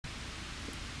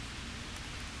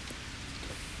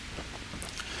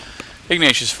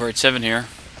Ignatius 487 here,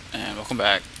 and welcome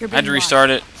back. You're I had to being restart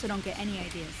watched, it, so don't get any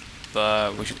ideas.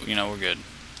 but we're good.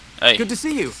 Hey, Good to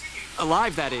see you.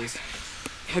 Alive, that is.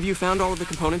 Have you found all of the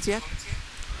components yet?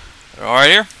 they're all right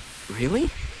here. Really?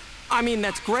 I mean,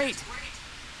 that's great.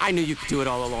 I knew you could do it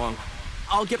all along.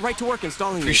 I'll get right to work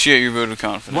installing these. Appreciate your vote of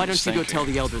confidence. Why don't you Thank go tell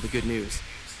the Elder the good news?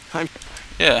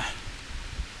 Yeah.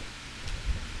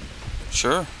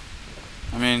 Sure.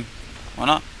 I mean, why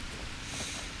not?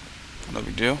 No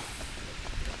big deal.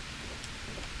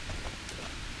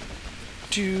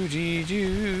 Do dee do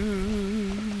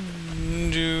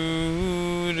do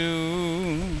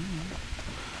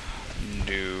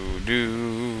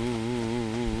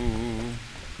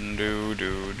do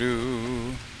do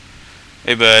do.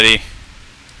 Hey, buddy.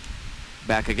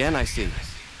 Back again, I see.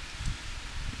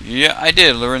 Yeah, I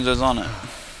did. Lorenzo's on it.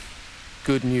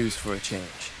 Good news for a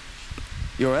change.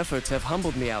 Your efforts have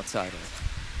humbled me, outsider.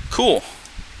 Cool.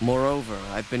 Moreover,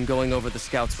 I've been going over the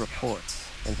scouts' reports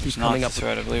and keep It's not coming the up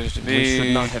threat I believe it to with... We should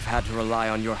be. not have had to rely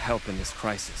on your help in this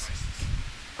crisis.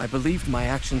 I believed my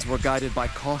actions were guided by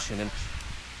caution, and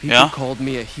people called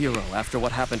me a hero after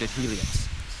what happened at Helios.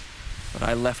 But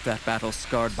I left that battle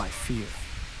scarred by fear,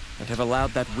 and have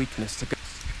allowed that weakness to go.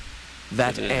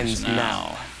 That ends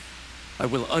now. I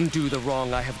will undo the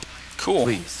wrong I have done. Cool.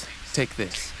 Please, take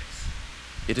this.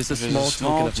 It is a small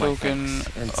token of my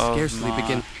thanks, and scarcely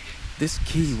begin. This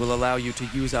key will allow you to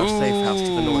use our safe house to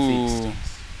the northeast.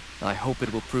 I hope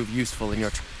it will prove useful in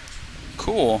your...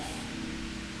 Cool.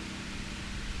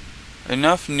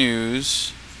 Enough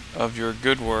news of your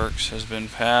good works has been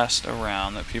passed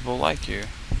around that people like you.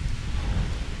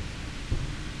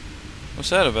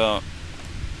 What's that about?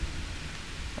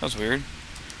 That was weird.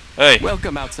 Hey.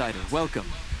 Welcome, outsider. Welcome.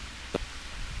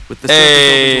 With the surface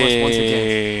open to us once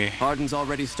again, Arden's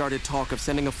already started talk of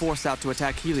sending a force out to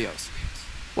attack Helios.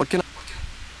 What can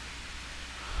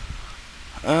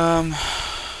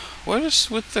what is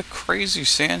with the crazy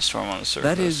sandstorm on the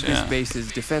surface? That is this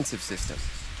base's defensive system.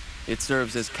 It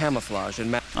serves as camouflage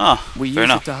and we use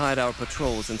it to hide our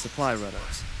patrols and supply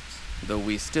runners, though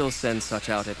we still send such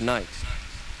out at night.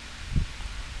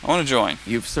 I want to join.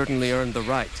 You've certainly earned the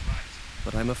right,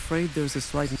 but I'm afraid there's a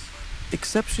slight...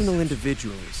 Exceptional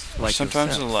individuals like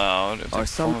sometimes yourself allowed if they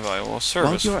perform a valuable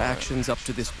service. While your actions up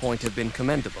to this point have been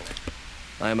commendable,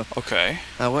 I am okay.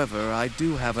 However, I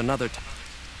do have another...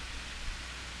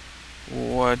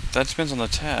 What? That depends on the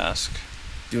task.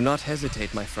 Do not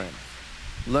hesitate, my friend.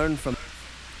 Learn from...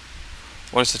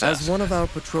 What is the task? As one of our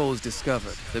patrols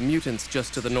discovered, the mutants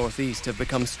just to the northeast have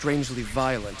become strangely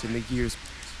violent in the years...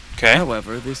 Okay.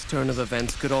 However, this turn of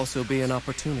events could also be an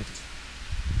opportunity.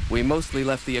 We mostly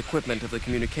left the equipment of the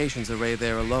communications array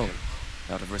there alone,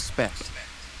 out of respect.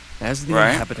 As the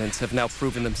inhabitants have now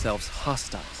proven themselves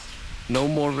hostile, no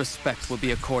more respect will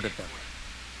be accorded them,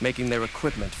 making their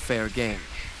equipment fair game.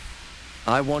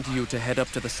 I want you to head up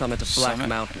to the summit of Black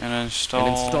Mountain and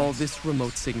install this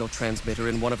remote signal transmitter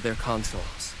in one of their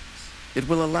consoles. It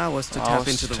will allow us to tap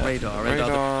into the radar and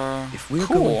other... If we're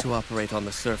going to operate on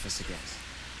the surface again,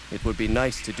 it would be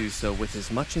nice to do so with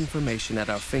as much information at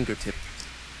our fingertips.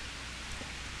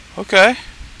 Okay.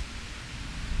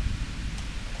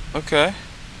 Okay.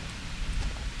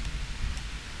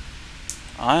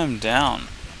 I am down.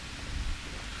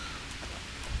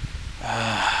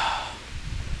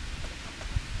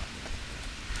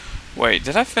 Wait,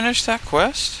 did I finish that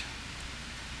quest?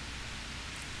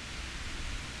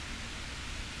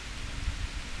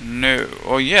 No.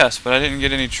 Oh, yes, but I didn't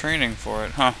get any training for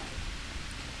it, huh?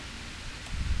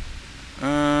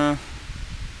 I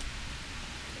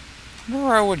wonder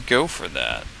where I would go for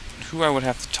that. Who I would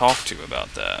have to talk to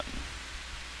about that.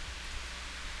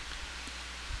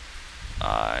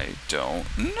 I don't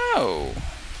know.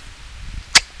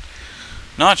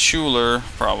 Not Schuler,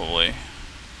 probably.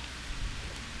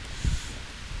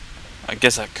 I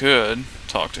guess I could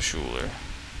talk to Schuler.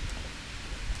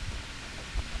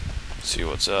 See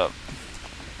what's up.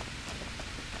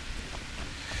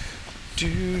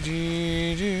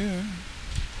 Do.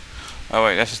 Oh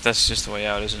wait, that's just the way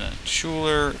out, isn't it?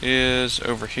 Schuler is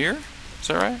over here. Is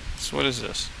that right? So what is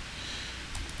this?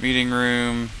 Meeting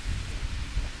room.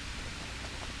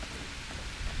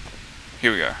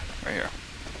 Here we are, right here.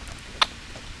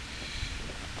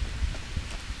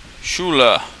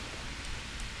 Schuler.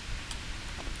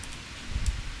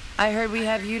 I heard we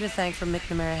have you to thank for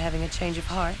McNamara having a change of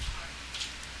heart.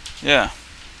 Yeah.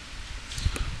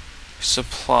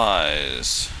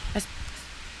 Supplies.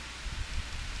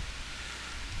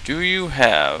 Do you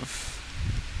have...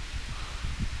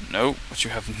 Nope, but you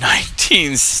have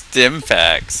 19 stim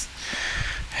packs.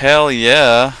 Hell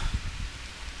yeah.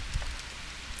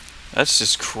 That's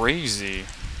just crazy.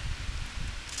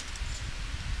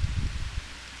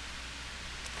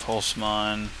 pulse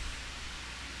mine,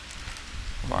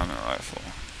 varmint rifle.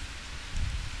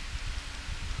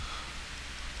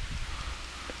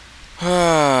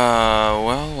 Well.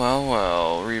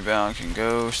 Rebound can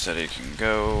go, steady can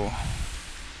go.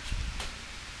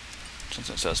 Since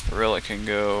it says sarsaparilla can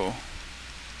go.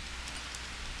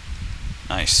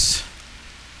 Nice.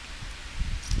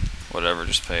 Whatever,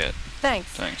 just pay it. Thanks.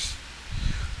 Thanks.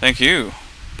 Thank you.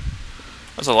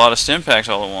 That's a lot of stim packs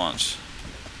all at once.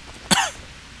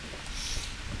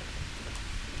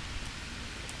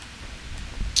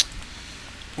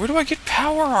 Where do I get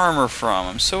power armor from?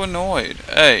 I'm so annoyed.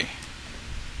 Hey.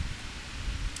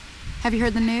 Have you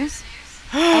heard the news?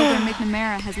 Elder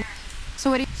McNamara has...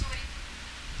 So what do you...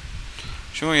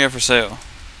 Show me what you have for sale.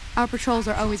 Our patrols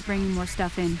are always bringing more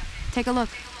stuff in. Take a look.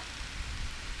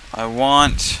 I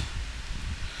want...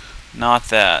 not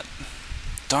that.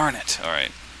 Darn it.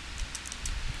 Alright.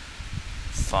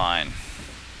 Fine.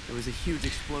 There was a huge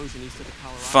explosion east of the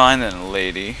Colorado. Fine then,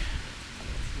 lady.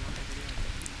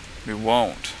 We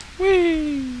won't.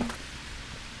 Whee!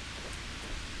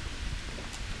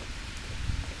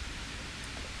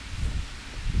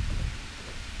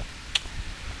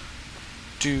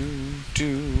 Do.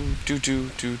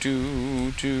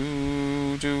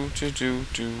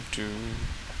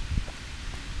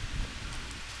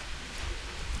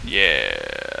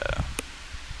 Yeah.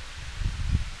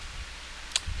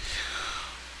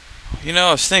 You know,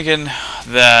 I was thinking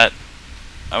that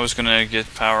I was gonna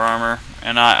get power armor,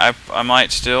 and I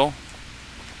might still.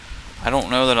 I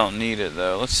don't know that I'll need it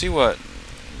though. Let's see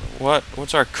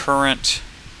what's our current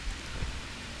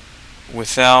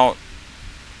without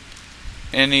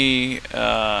any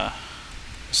let's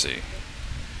see.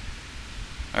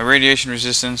 My radiation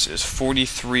resistance is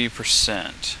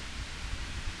 43%.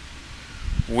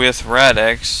 With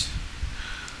Rad-X,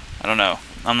 I don't know.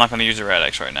 I'm not going to use the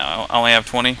Rad-X right now. I only have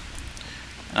 20.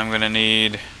 I'm going to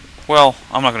need, well,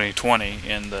 I'm not going to need 20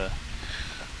 in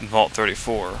Vault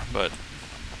 34, but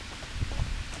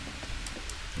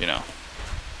you know,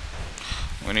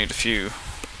 we need a few.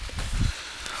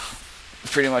 We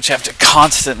pretty much have to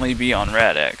constantly be on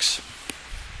Rad-X.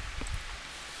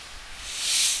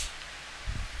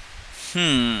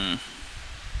 I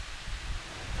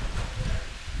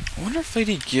wonder if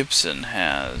Lady Gibson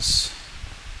has.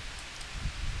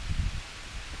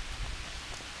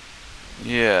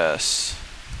 Yes.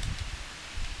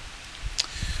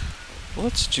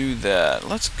 Let's do that.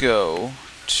 Let's go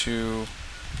to...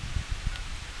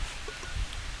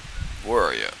 Where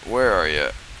are you? Where are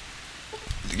you?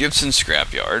 The Gibson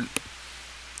scrapyard.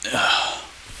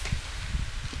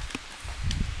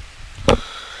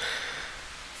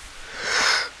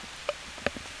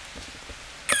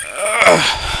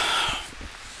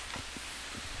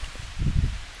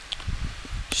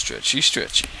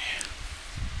 Stretchy.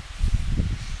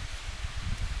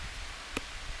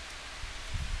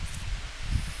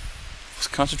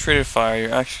 With concentrated fire,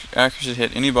 your accuracy to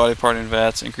hit any body part in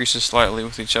VATS increases slightly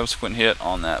with each subsequent hit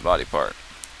on that body part.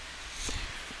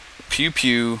 Pew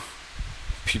pew.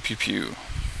 Pew pew pew.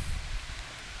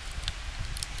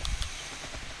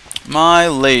 My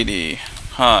lady.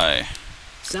 Hi.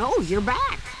 So, you're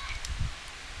back.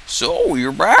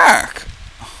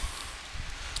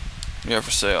 Yeah,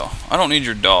 for sale. I don't need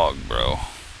your dog, bro.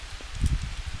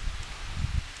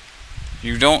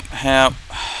 You don't have...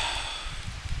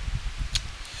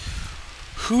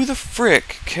 Who the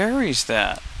frick carries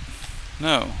that?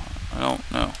 No, I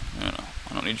don't. No.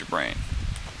 I don't need your brain.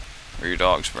 Or your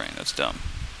dog's brain. That's dumb.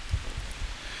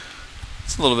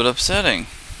 It's a little bit upsetting.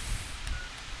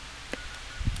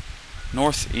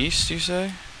 Northeast, you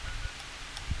say?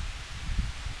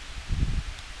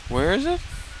 Where is it?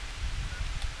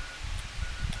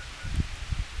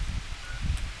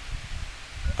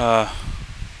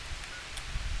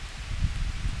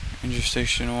 Ranger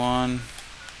Station 1.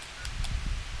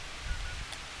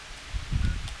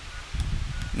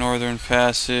 Northern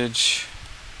Passage.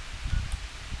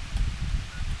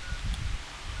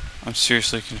 I'm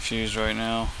seriously confused right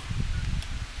now.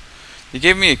 They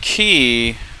gave me a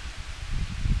key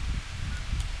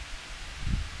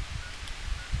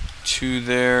to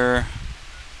their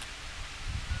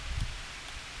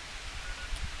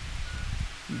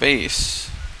base.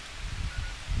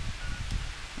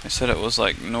 They said it was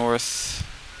like northeast.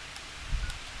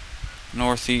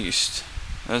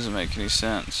 That doesn't make any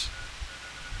sense.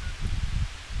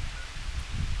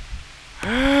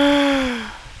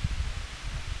 I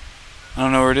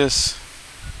don't know where it is.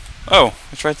 Oh,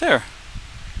 it's right there.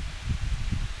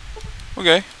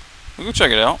 Okay, we'll go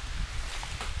check it out.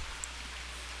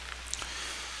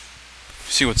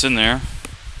 See what's in there.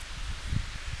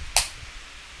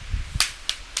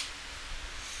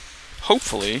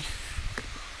 hopefully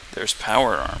there's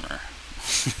power armor.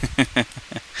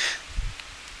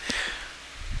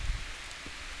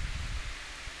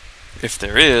 If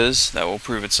there is, that will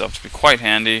prove itself to be quite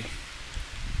handy.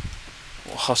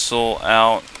 We'll hustle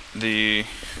out the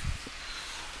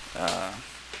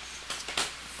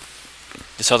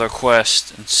this other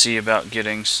quest and see about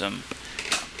getting some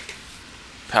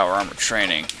power armor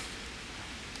training.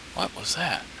 What was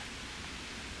that?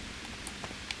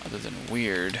 Other than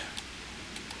weird.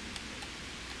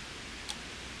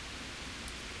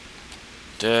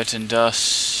 Dirt and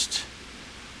dust.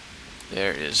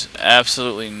 There is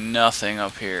absolutely nothing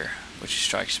up here, which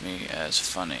strikes me as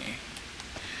funny.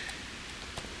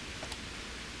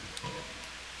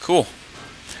 Cool.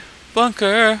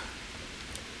 Bunker.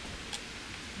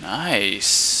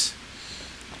 Nice.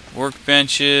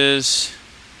 Workbenches.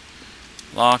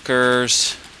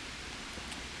 Lockers.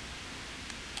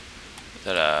 Is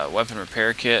that a weapon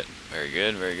repair kit? Very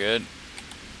good, very good.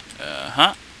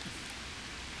 Uh-huh.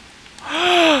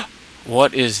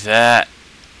 What is that?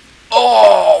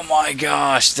 Oh my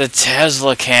gosh, the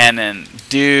Tesla cannon.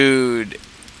 Dude.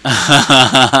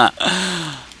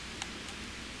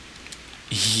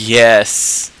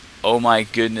 Yes. Oh my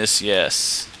goodness,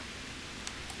 yes.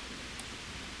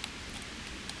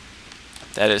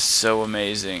 That is so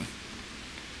amazing.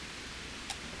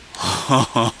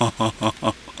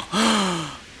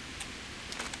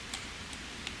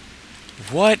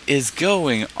 What is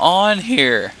going on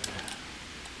here?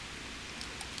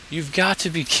 You've got to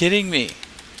be kidding me.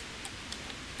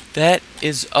 That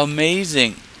is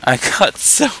amazing. I got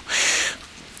so...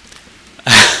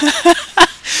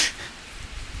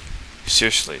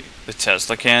 Seriously, the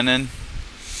Tesla cannon?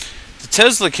 The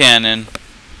Tesla cannon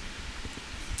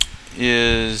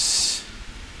is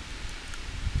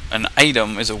an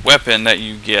item, is a weapon that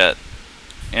you get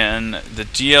in the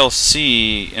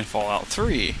DLC in Fallout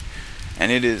 3.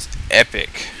 And it is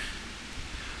epic.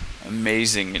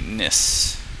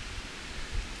 Amazingness.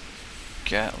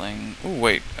 Gatling. Oh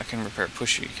wait, I can repair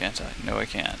pushy, can't I? No, I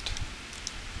can't.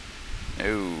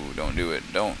 No, don't do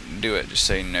it. Don't do it. Just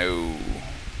say no.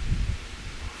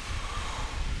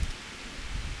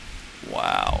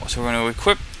 Wow. So we're going to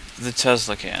equip the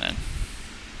Tesla cannon.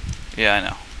 Yeah, I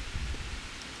know.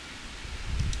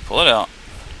 Pull it out.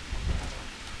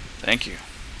 Thank you.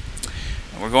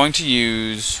 And we're going to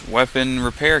use weapon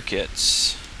repair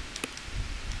kits.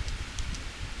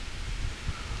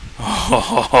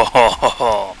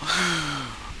 Oh,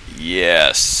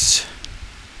 yes.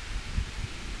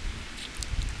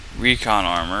 Recon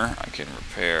armor I can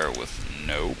repair with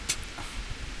nope.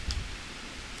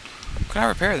 Can I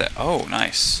repair that? Oh,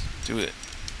 nice. Do it.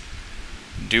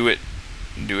 Do it.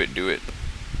 Do it. Do it.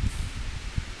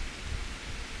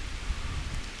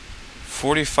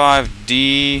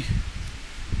 45D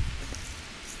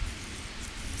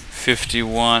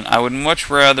 51. I would much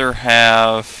rather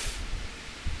have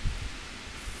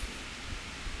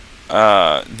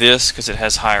this because it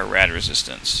has higher rad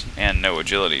resistance and no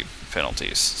agility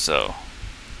penalties. So,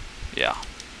 yeah.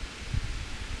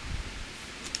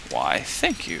 Why,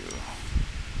 thank you.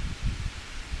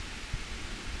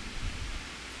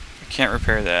 I can't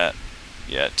repair that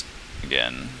yet.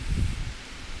 Again.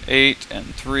 8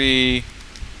 and 3.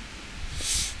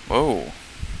 Whoa.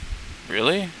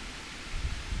 Really?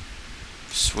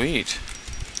 Sweet.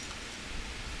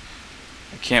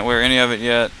 I can't wear any of it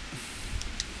yet.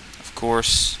 Of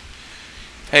course.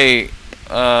 Hey,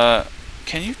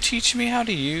 can you teach me how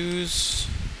to use...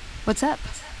 What's up?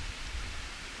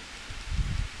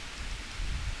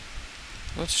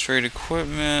 Let's trade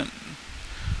equipment.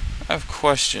 I have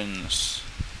questions.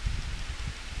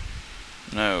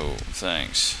 No,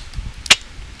 thanks.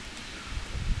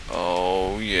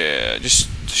 Oh yeah, just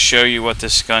to show you what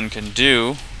this gun can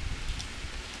do,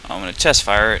 I'm gonna test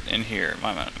fire it in here.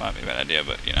 Might be a bad idea,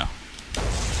 but you know.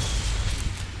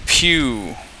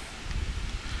 Pew.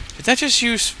 Did that just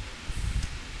use...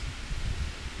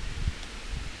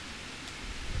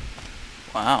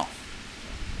 Wow.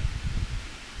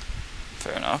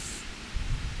 Fair enough.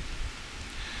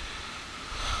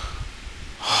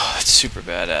 Oh, that's super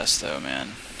badass though,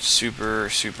 man. Super,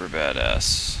 super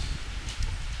badass.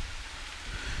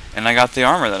 And I got the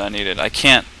armor that I needed. I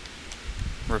can't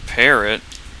repair it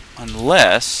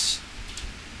unless...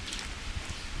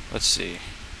 Let's see.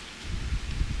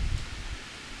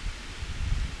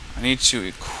 I need to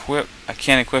equip... I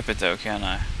can't equip it though, can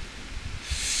I?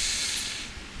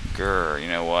 Grr, you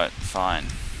know what? Fine.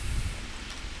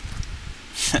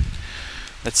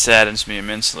 That saddens me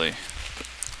immensely.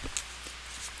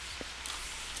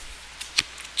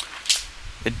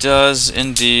 It does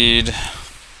indeed.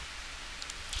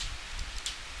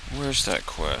 Where's that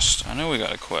quest? I know we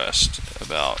got a quest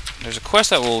about... There's a quest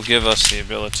that will give us the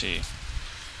ability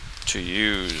to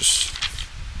use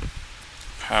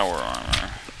power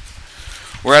armor.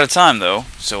 We're out of time, though,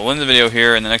 so we'll end the video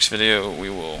here. In the next video, we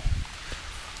will...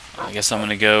 I guess I'm going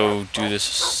to go do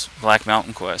this Black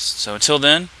Mountain quest. So until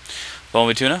then,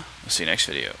 Bumblebee Tuna, we'll see you next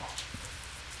video.